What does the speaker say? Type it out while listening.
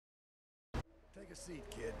Take a seat,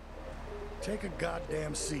 kid. Take a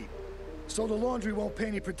goddamn seat. So the laundry won't pay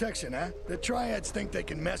any protection, huh? The triads think they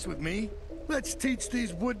can mess with me? Let's teach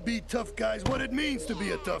these would-be tough guys what it means to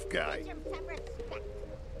be a tough guy.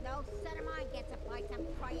 No son of mine gets to fight some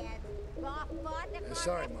triads.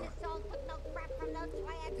 Sorry, Ma.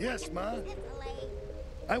 Yes, Ma.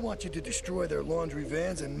 I want you to destroy their laundry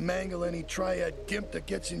vans and mangle any triad gimp that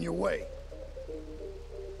gets in your way.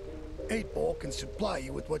 8-Ball can supply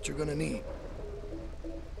you with what you're gonna need.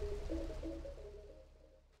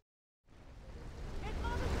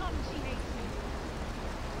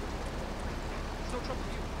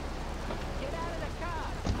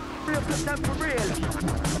 Real for them for real.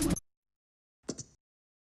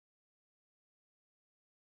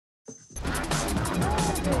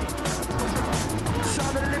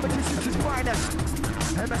 Sound of the Liberty City's finest.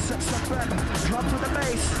 MSX FM, drop to the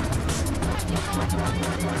bass.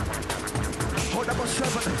 Hold number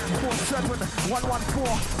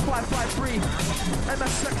 747-114-553.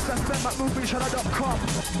 MSX FM at movieshuttle.com.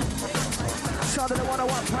 Sound of the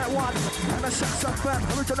 101.1. MSX FM,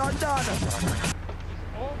 original done.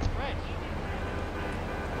 All fresh.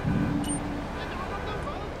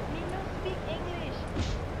 You don't speak English.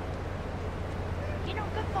 You know,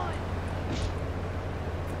 good boy.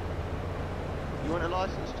 You want a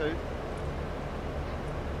license too?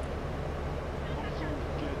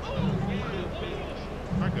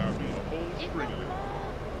 I got me a whole string of it.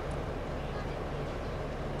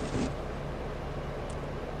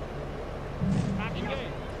 Happy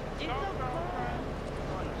game.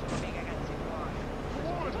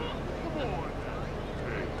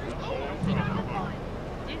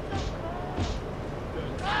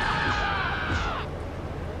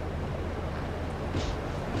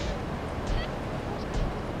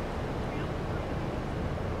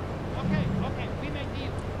 Okay, we make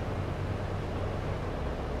deal.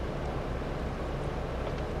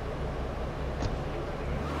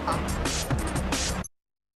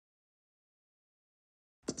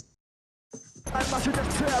 And massive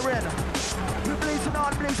just tearing. We're blazing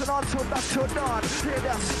on till back till dawn. Hear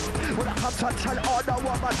this. When I come to tell all the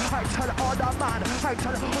woman, I tell all the man, I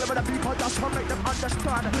tell all of the people just to make them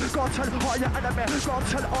understand. Go tell all your enemy, go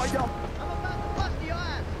tell all your... I'm about to bust your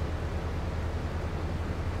ass.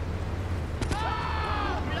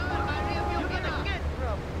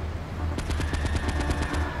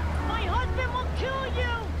 My husband will kill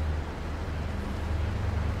you.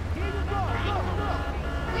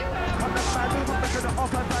 I'm the man who will make it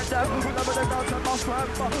off and back down. Remember the girls and mouse man,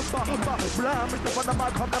 blah, Mr. Van der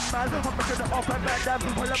Mark, I'm the man, I'm making it off and back down.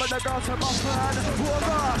 Remember the girls and mouse man, oh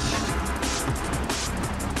gosh.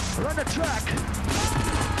 Run the track.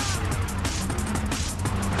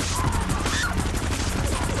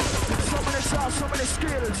 So many sounds, so many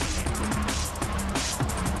skills.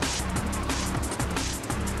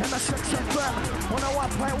 MSX FM,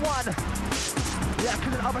 101.1. Yeah,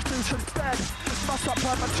 killing other stations dead. Must up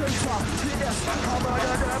on my chaser. Yes, I'm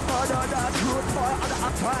murder that truth boy on the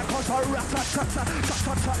attack. Cause I rat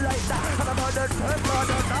like that. And I'm murder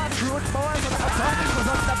that truth boy on the attack. Cause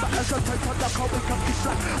I'm never as a type of the call we can be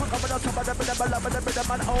flat. I'm coming out to the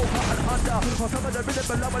man over and under. I'm coming to the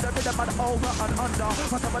man over and under.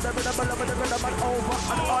 I'm coming to the man over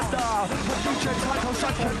and under. The DJ title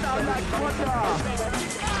suction now like thunder.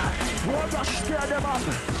 We'll just scare them up.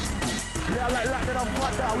 Yeah, like lightning on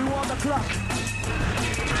thunder. We want the clock.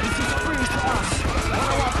 This is a breeze to us.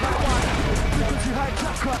 101.1. Frequency high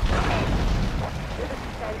tracker.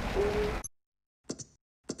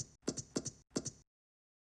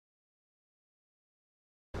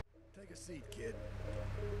 Take a seat, kid.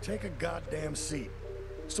 Take a goddamn seat.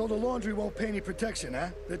 So the laundry won't pay any protection, huh?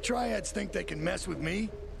 The triads think they can mess with me?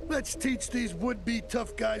 Let's teach these would-be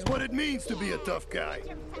tough guys what it means to be a tough guy.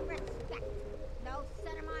 No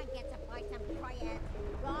son of mine gets to fight some triads.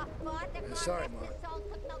 Sorry, Ma.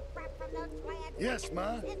 Yes,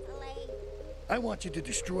 Ma. I want you to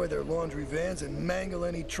destroy their laundry vans and mangle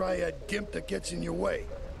any triad gimp that gets in your way.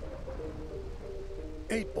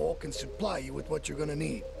 8-Ball can supply you with what you're gonna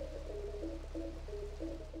need.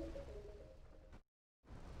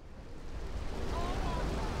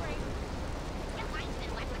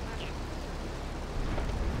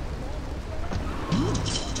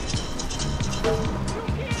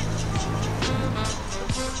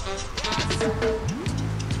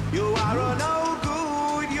 You are a no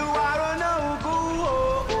good, you are a no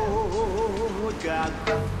good, God,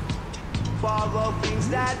 for the things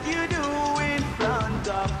that you do in front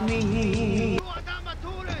of me.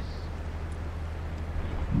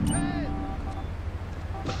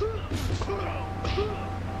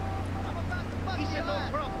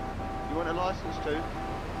 You want a license too?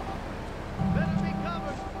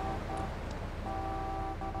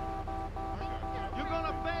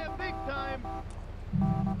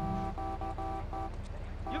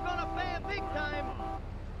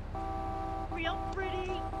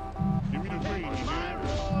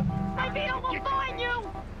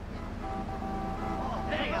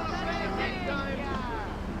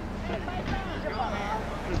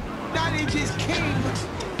 Knowledge is king.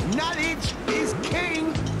 Knowledge is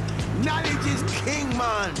king. Knowledge is king,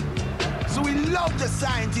 man. So we love the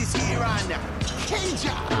scientists here on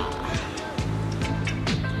Keja.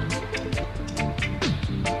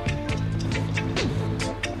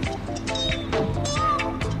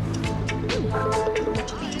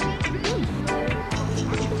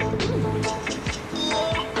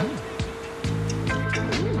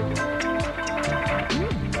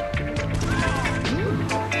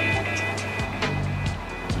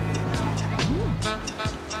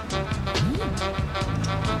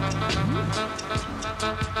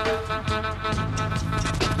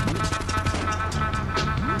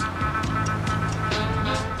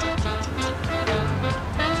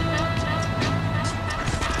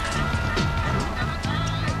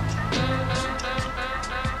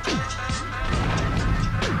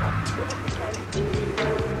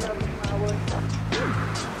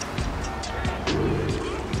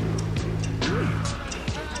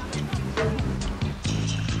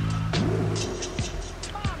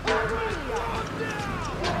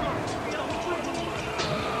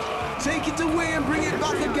 Take it away and bring it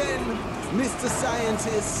back again, Mr.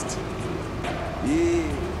 Scientist. Yeah.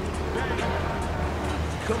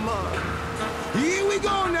 Come on. Here we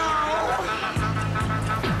go now.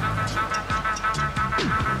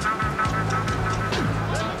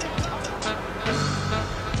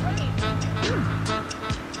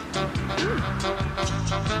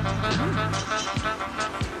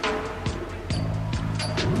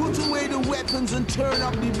 Put away the weapons and turn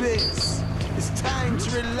up the bass. It's time to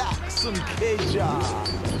relax on Keja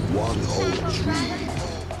 103.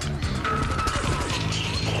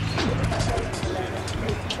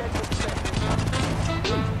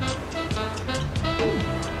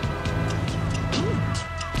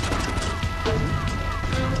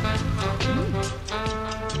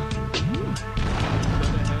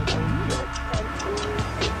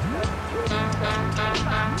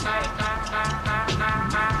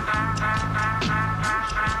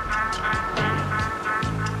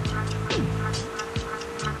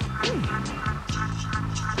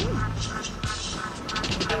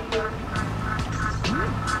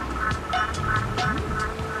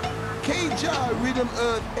 Rhythm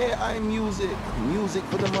Earth AI music, music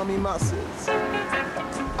for the mommy masses.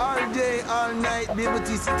 All day, all night,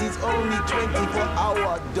 Liberty City's only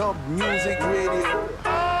 24-hour dub music radio,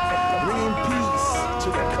 bringing peace to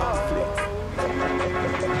the conflict.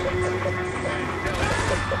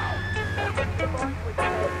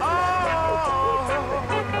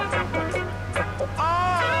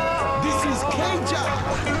 This is Keja,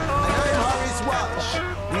 and I'm Harris Walsh,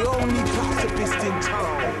 the only pacifist in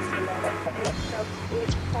town.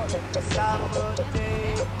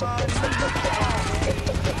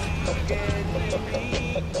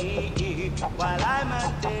 While I'm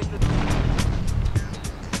at table.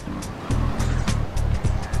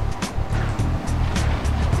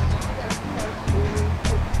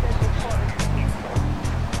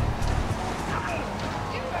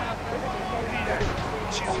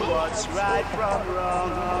 Choose what's right from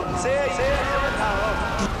wrong. Say it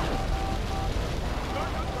now.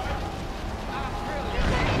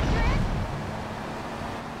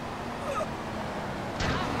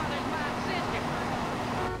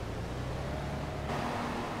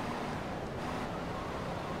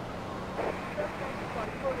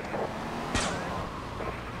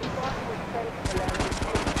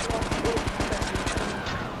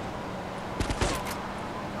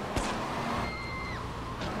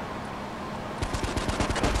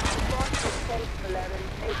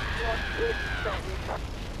 It's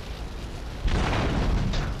not